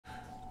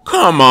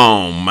Come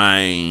on,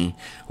 man.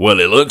 Well,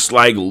 it looks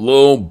like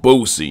Lil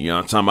Boosie, you know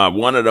what I'm talking about,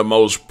 one of the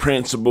most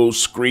principled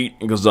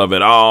screamers of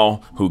it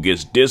all, who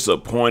gets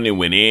disappointed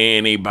when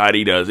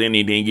anybody does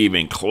anything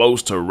even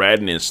close to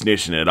ratting and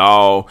snitching at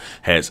all,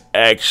 has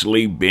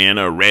actually been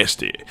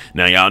arrested.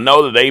 Now, y'all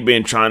know that they've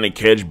been trying to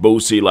catch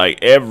Boosie like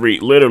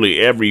literally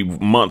every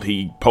month.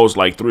 He posts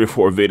like 3 or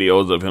 4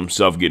 videos of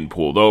himself getting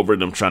pulled over,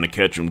 them trying to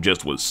catch him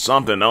just with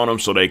something on him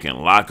so they can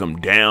lock him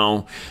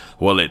down.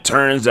 Well, it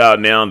turns out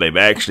now they've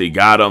actually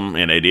got him,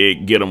 and they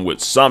did get him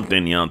with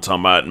something, you know what I'm talking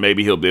about.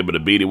 Maybe he'll be able to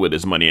beat it with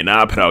his money and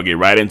I, but I'll get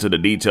right into the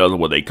details of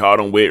what they caught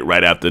him with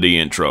right after the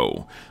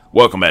intro.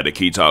 Welcome back to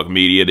Key Talk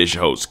Media. This is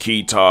your host,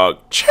 Key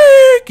Talk. Check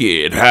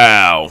it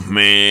out,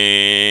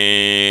 man.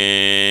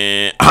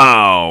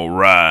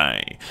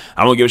 Alright.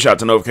 I'm going to give a shout out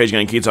to Notification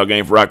Gang, Key Talk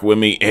Gang for rocking with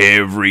me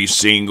every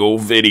single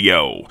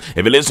video.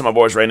 If you listen to my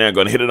voice right now,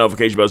 go ahead and hit the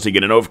notification bell so you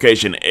get a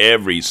notification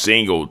every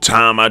single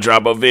time I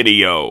drop a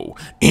video.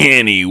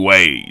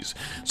 Anyways,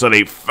 so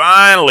they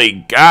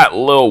finally got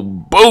Lil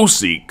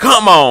Boosie.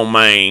 Come on,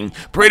 man.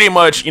 Pretty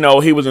much, you know,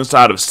 he was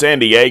inside of San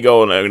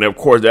Diego, and of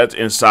course, that's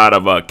inside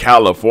of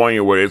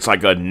California, where it's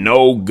like a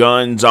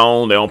no-gun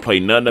zone. They don't play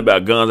nothing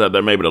about guns out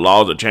there. Maybe the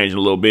laws are changing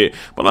a little bit,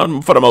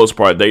 but for the most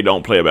part, they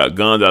don't play about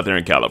guns out there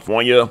in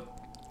California.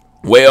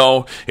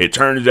 Well, it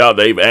turns out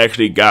they've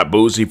actually got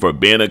Boosie for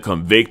being a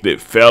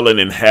convicted felon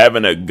and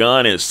having a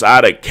gun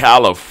inside of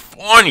California.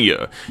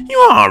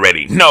 You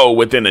already know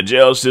within the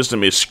jail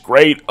system is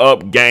straight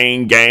up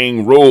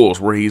gang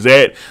rules where he's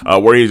at,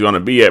 where he's going to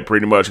be at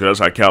pretty much, because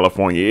that's how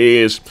California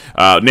is.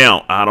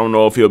 Now, I don't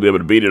know if he'll be able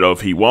to beat it or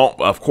if he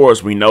won't. Of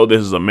course, we know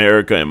this is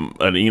America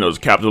and you know, it's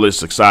capitalist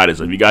society.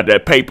 So if you got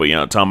that paper, you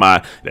know, talking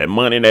about that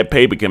money and that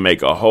paper can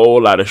make a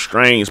whole lot of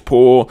strings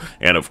pull.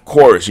 And of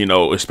course, you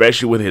know,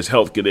 especially with his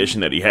health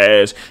condition that he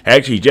has,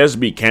 actually just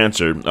beat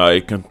cancer.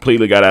 It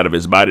completely got out of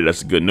his body.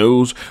 That's the good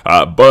news.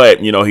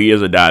 But you know, he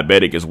is a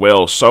diabetic as well.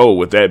 So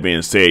with that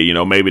being said, you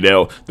know, maybe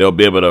they'll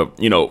be able to,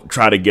 you know,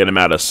 try to get him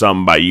out of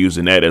something by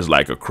using that as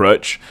like a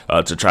crutch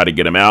to try to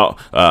get him out,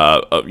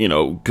 you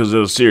know, because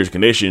it's a serious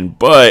condition.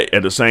 But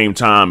at the same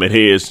time, it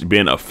has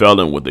been a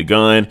felon with a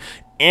gun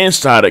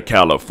inside of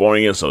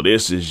California. So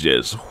this is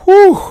just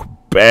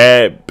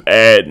bad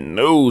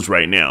news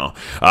right now.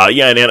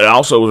 Yeah, and then it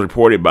also was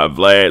reported by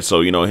Vlad, so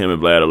you know, him and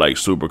Vlad are like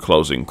super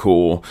close and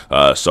cool.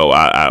 So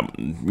I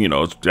you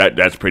know,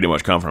 that's pretty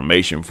much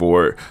confirmation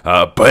for it.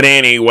 But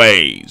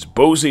anyways,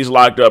 Boosie's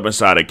locked up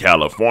inside of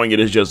California.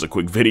 This is just a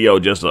quick video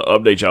just to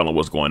update y'all on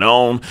what's going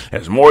on.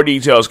 As more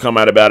details come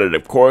out about it,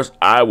 of course,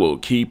 I will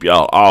keep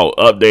y'all all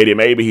updated.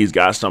 Maybe he's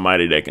got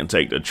somebody that can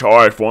take the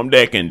charge for him,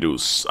 that can do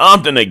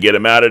something to get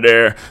him out of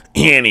there.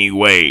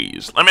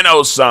 Anyways, let me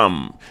know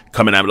something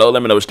coming down below.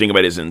 Let me know what you think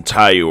about this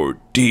entire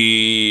deal.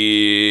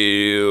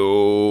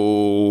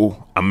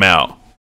 I'm out.